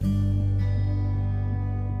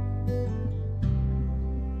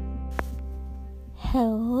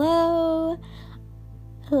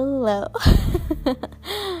Hello.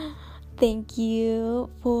 Thank you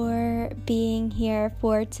for being here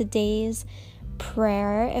for today's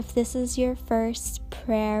prayer. If this is your first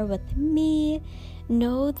prayer with me,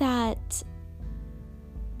 know that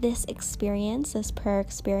this prayer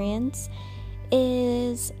experience,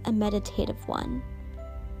 is a meditative one.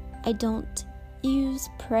 I don't use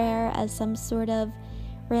prayer as some sort of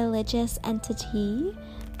religious entity,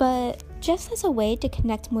 but just as a way to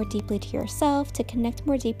connect more deeply to yourself, to connect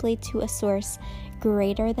more deeply to a source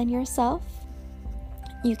greater than yourself.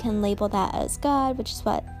 You can label that as God, which is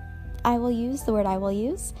what I will use, the word I will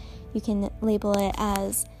use. You can label it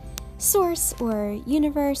as source or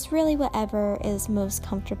universe, really whatever is most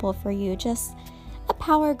comfortable for you. Just a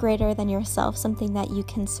power greater than yourself, something that you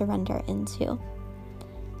can surrender into.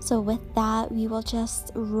 So with that, we will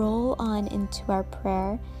just roll on into our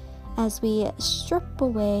prayer as we strip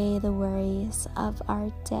away the worries of our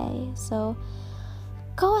day. So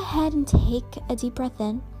go ahead and take a deep breath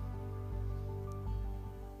in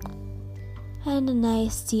and a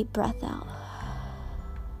nice deep breath out.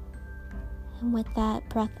 And with that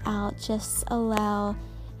breath out, just allow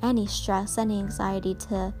any stress, any anxiety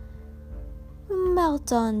to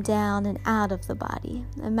melt on down and out of the body.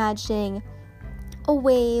 Imagining a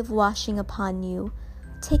wave washing upon you,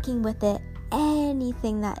 taking with it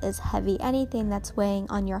anything that is heavy, anything that's weighing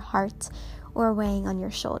on your heart or weighing on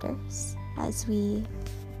your shoulders as we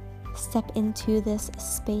step into this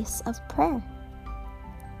space of prayer.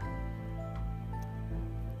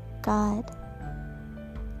 God,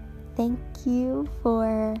 thank you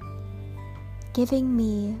for giving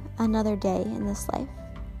me another day in this life.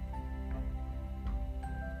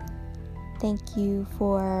 Thank you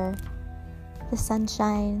for the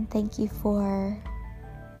sunshine. Thank you for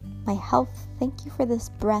my health. Thank you for this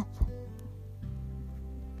breath.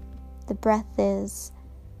 The breath is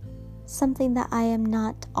something that I am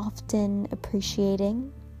not often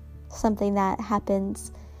appreciating, something that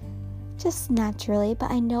happens just naturally,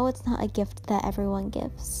 but I know it's not a gift that everyone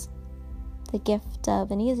gives. The gift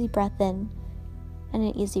of an easy breath in and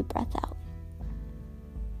an easy breath out.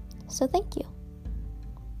 So thank you.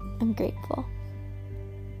 I'm grateful.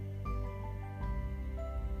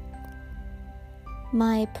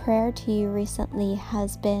 My prayer to you recently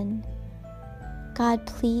has been, God,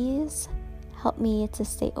 please help me to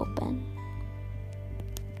stay open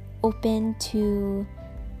to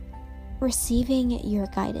receiving your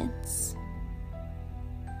guidance.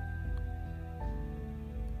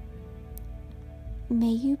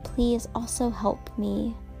 May you please also help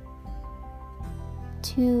me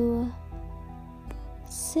to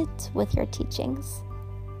sit with your teachings.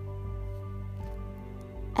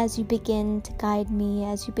 As you begin to guide me,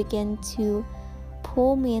 as you begin to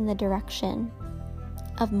pull me in the direction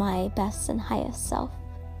of my best and highest self,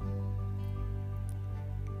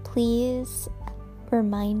 please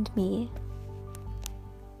remind me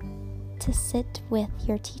to sit with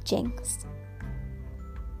your teachings,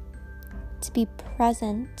 to be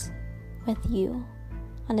present with you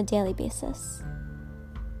on a daily basis,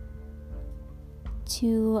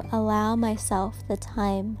 to allow myself the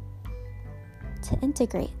time to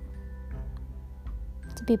integrate,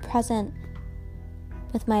 to be present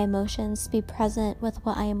with my emotions, to be present with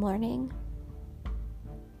what I am learning,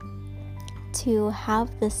 to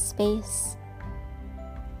have this space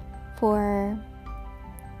for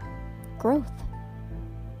growth,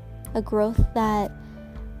 a growth that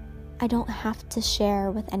I don't have to share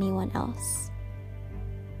with anyone else.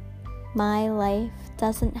 My life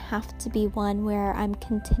doesn't have to be one where I'm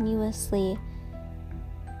continuously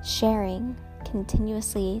sharing,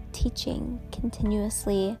 continuously teaching,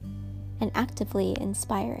 continuously and actively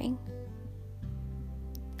inspiring.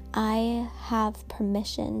 I have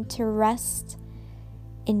permission to rest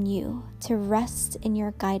in you, to rest in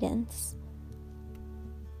your guidance.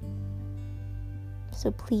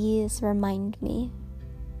 So please remind me.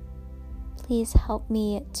 Please help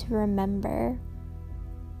me to remember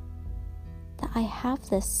that I have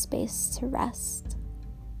this space to rest.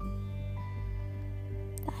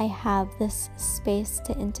 That I have this space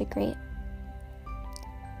to integrate.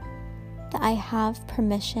 That I have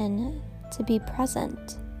permission to be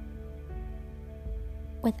present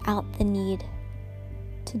without the need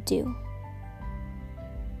to do.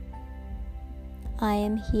 I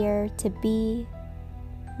am here to be,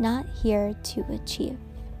 not here to achieve.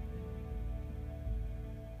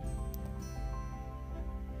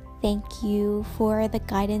 Thank you for the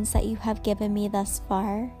guidance that you have given me thus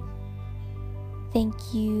far. Thank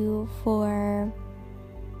you for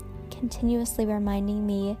continuously reminding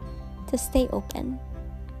me to stay open,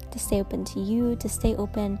 to stay open to you, to stay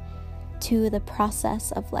open to the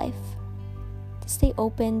process of life, to stay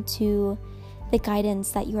open to the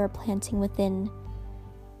guidance that you are planting within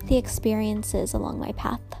the experiences along my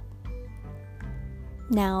path.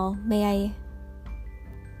 Now, may I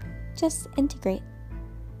just integrate.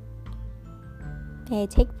 May I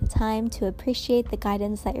take the time to appreciate the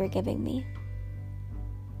guidance that you're giving me.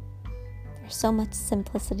 There's so much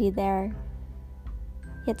simplicity there,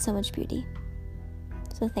 yet so much beauty.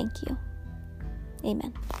 So thank you.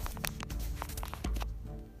 Amen.